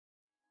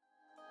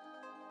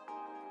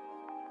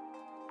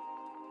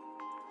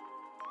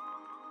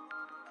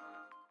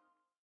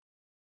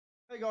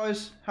Hey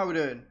guys, how we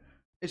doing?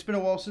 It's been a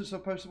while since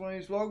I've posted one of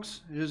these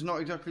vlogs. It has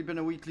not exactly been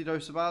a weekly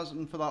dose of Az,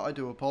 and for that I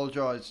do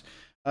apologise.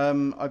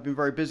 I've been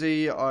very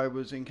busy. I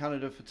was in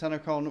Canada for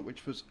TennoCon,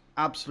 which was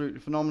absolutely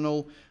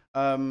phenomenal.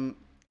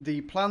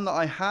 The plan that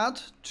I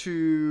had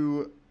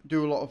to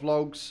do a lot of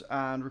vlogs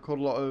and record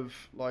a lot of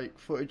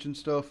footage and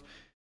stuff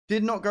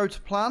did not go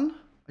to plan.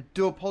 I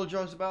do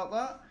apologise about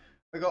that.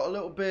 I got a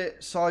little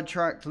bit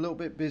sidetracked, a little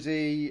bit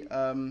busy,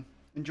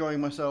 enjoying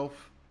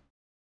myself.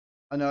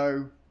 I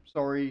know.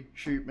 Sorry,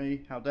 shoot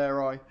me, how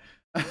dare I.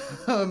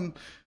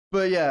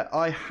 But yeah,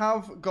 I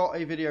have got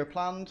a video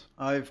planned.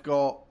 I've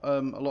got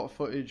a lot of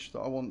footage that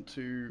I want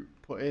to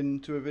put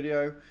into a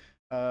video.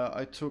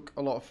 I took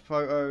a lot of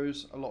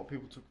photos, a lot of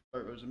people took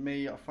photos of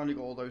me. I finally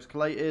got all those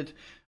collated.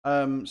 So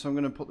I'm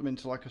going to put them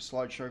into like a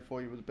slideshow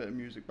for you with a bit of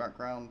music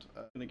background.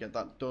 I'm going to get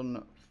that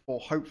done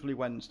for hopefully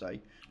Wednesday.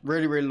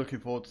 Really looking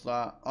forward to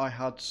that. I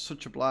had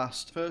such a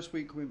blast. First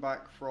week coming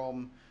back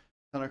from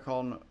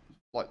TennoCon,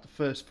 like the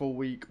first full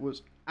week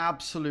was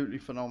absolutely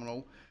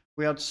phenomenal.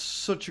 We had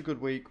such a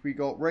good week. We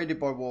got raided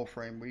by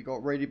Warframe, we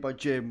got raided by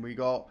Jim, we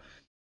got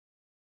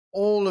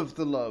all of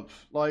the love,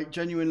 like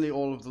genuinely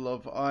all of the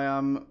love. I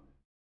am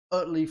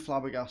utterly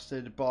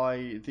flabbergasted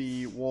by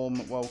the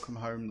warm welcome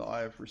home that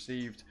I have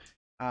received,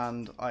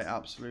 and I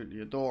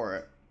absolutely adore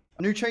it.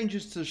 New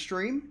changes to the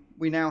stream.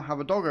 We now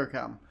have a doggo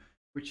cam,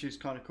 which is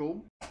kind of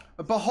cool.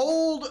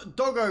 Behold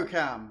Doggo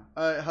Cam.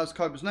 It has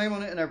Kyber's name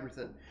on it and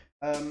everything.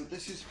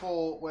 This is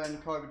for when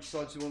Kyber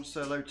decides he wants to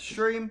say hello to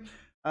stream.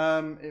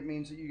 It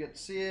means that you get to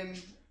see him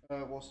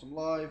whilst I'm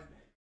live.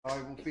 I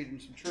will feed him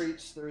some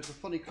treats. There is a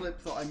funny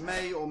clip that I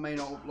may or may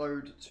not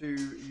upload to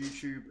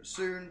YouTube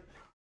soon,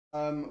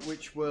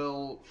 which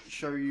will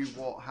show you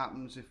what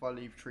happens if I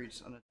leave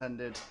treats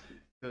unattended.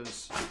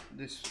 Because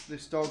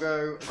this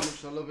doggo, as much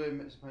as I love him,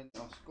 it's a pain in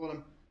the ass. Go on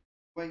him.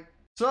 Wait.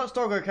 So that's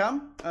Doggo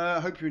Cam. I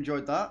hope you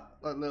enjoyed that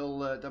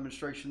little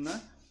demonstration there.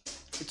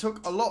 It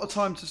took a lot of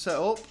time to set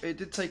up. It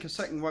did take a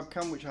second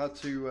webcam, which I had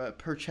to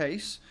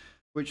purchase,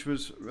 which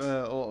was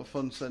a lot of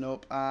fun setting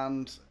up,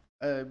 and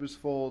it was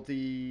for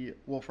the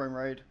Warframe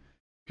raid,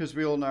 because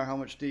we all know how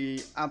much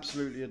they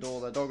absolutely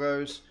adore their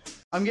doggos.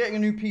 I'm getting a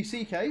new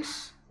PC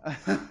case.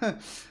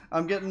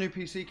 I'm getting a new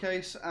PC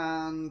case,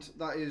 and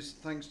that is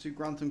thanks to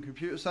Grantham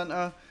Computer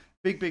Centre.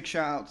 Big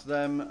shout out to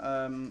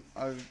them.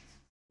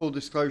 Full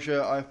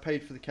disclosure, I've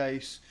paid for the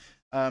case.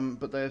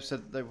 But they have said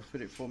that they will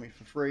fit it for me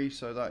for free,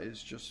 so that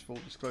is just full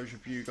disclosure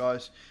for you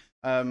guys,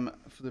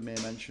 for the mere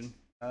mention.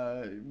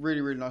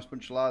 Really nice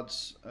bunch of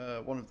lads.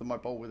 One of them I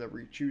bowl with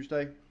every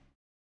Tuesday,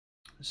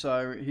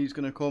 so he's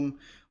going to come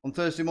on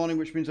Thursday morning,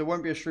 which means there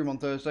won't be a stream on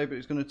Thursday, but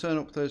he's going to turn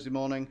up Thursday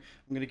morning.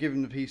 I'm going to give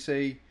him the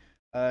PC.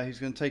 He's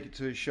going to take it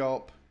to his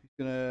shop.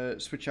 He's going to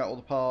switch out all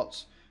the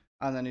parts,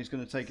 and then he's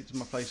going to take it to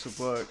my place of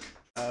work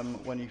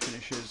when he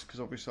finishes,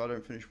 because obviously I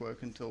don't finish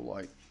work until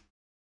like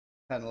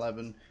 10,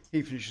 11.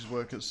 He finishes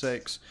work at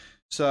 6.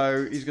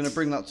 So he's going to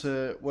bring that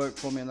to work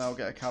for me, and then I'll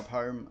get a cab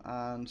home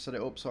and set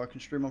it up so I can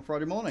stream on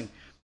Friday morning.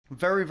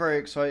 Very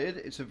excited.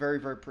 It's a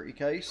very pretty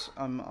case.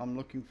 I'm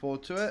looking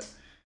forward to it.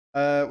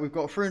 We've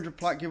got a 300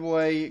 plaque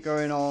giveaway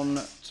going on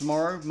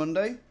tomorrow,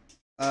 Monday.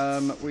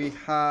 We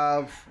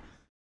have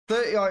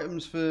 30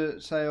 items for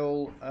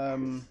sale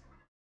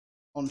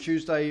on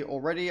Tuesday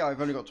already.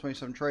 I've only got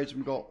 27 trades, and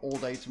we've got all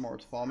day tomorrow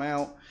to farm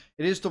out.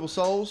 It is double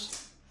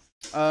souls.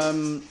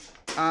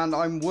 And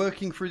I'm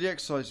working through the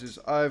exercises.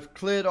 I've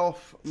cleared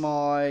off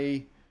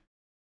my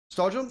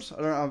star jumps.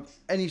 I don't have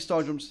any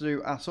star jumps to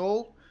do at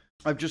all.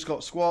 I've just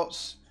got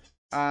squats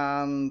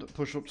and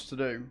push-ups to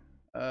do.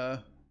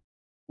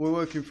 We're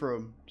working through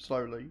them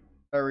slowly,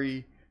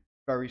 very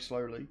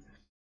slowly.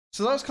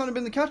 So that's kind of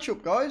been the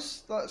catch-up,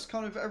 guys. That's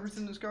kind of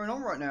everything that's going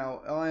on right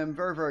now. I am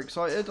very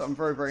excited. I'm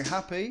very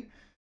happy.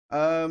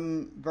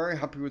 Very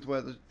happy with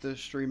where the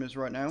stream is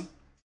right now.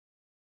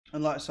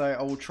 And like I say,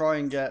 I will try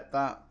and get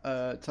that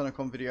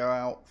TennoCon video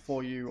out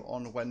for you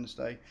on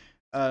Wednesday.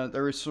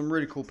 There is some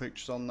really cool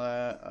pictures on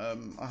there.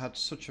 I had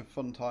such a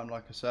fun time,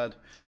 like I said.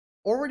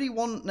 Already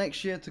want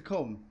next year to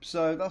come,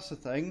 so that's the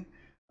thing.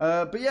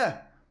 But yeah,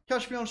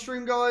 catch me on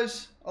stream,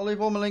 guys. I'll leave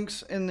all my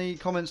links in the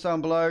comments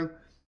down below.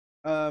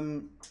 Let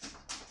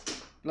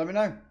me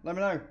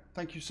know.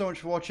 Thank you so much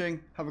for watching.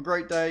 Have a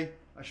great day.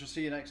 I shall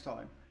see you next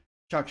time.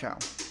 Ciao.